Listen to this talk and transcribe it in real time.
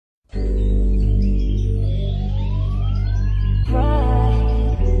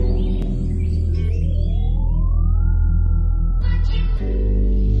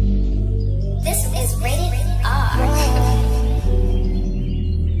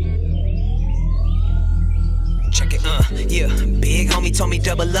Yeah, big homie told me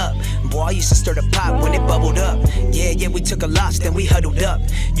double up. Boy, I used to stir the pot when it bubbled up. Yeah, we took a loss, then we huddled up.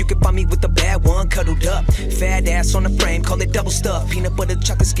 You can find me with the bad one, cuddled up. Fat ass on the frame, call it double stuff. Peanut butter,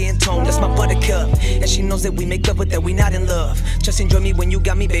 chocolate skin tone, that's my buttercup. And she knows that we make up, but that we not in love. Just enjoy me when you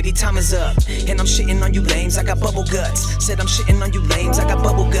got me, baby, time is up. And I'm shitting on you lames, I got bubble guts. Said I'm shitting on you lames, I got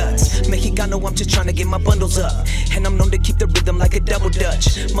bubble guts. Mexicano, I'm just trying to get my bundles up. And I'm known to keep the rhythm like a double dutch.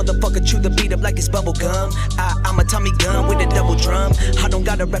 Motherfucker, chew the beat up like it's bubble gum. I'm a Tommy gun with a double drum. I don't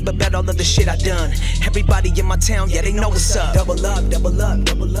gotta rap about all of the shit I done. Everybody in my town, yeah, they know what's up. Double up, double up,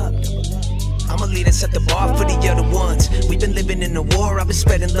 double up, double up. I'ma lead and set the bar for the other ones. We've been living in the war, I've been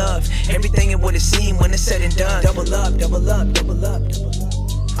spreading love. Everything ain't what it seemed when it's said and done. Double up, double up, double up, double up.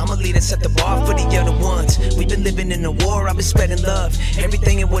 I'ma lead and set the bar for the other ones. We've been living in the war, I've been spreading love.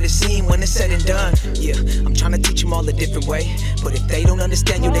 Everything ain't what it seemed when it's said and done. Yeah, I'm trying to teach them all a different way. But if they don't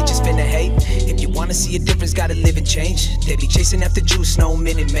understand you, they just finna hate. If you wanna see a difference, gotta live and change. They be chasing after juice, no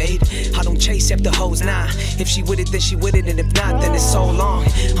Minute Maid. I don't chase after hoes, nah. If she with it, then she with it, and if not, then it's so long.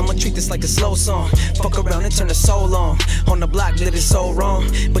 I'ma treat this like a slow song. Fuck around and turn the soul on. On the block, living so wrong.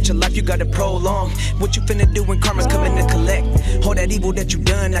 But your life, you gotta prolong. What you finna do when karma's coming to collect? All that evil that you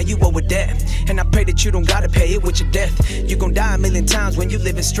done, now you owe with that. And I pray that you don't gotta pay it with your death. You gon' die a million times when you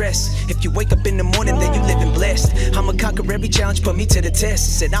live in stress. If you wake up in the morning, then you living blessed. I'ma conquer every challenge, put me to the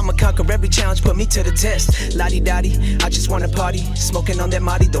test. Said I'ma conquer every challenge, put me to the test. Lottie-dottie, I just wanna party. Smoking on that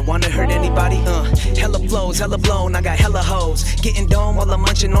Molly, don't wanna hurt anybody. Hella flows, hella blown, I got hella hoes. Getting dome while I'm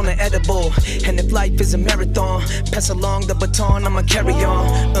munching on an edible. And if life is a marathon, pass along the baton, I'ma carry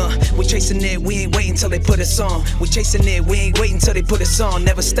on. We chasing it, we ain't waiting till they put us on. We chasing it, we ain't waiting till they put us on.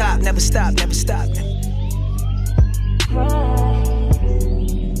 Never stop, never stop, never stop.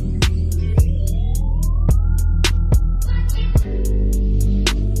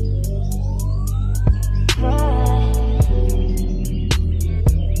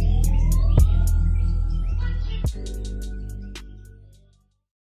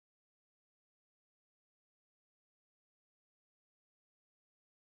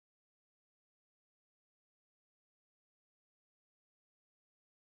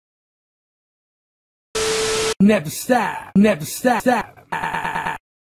 Never stop, never stop, stop.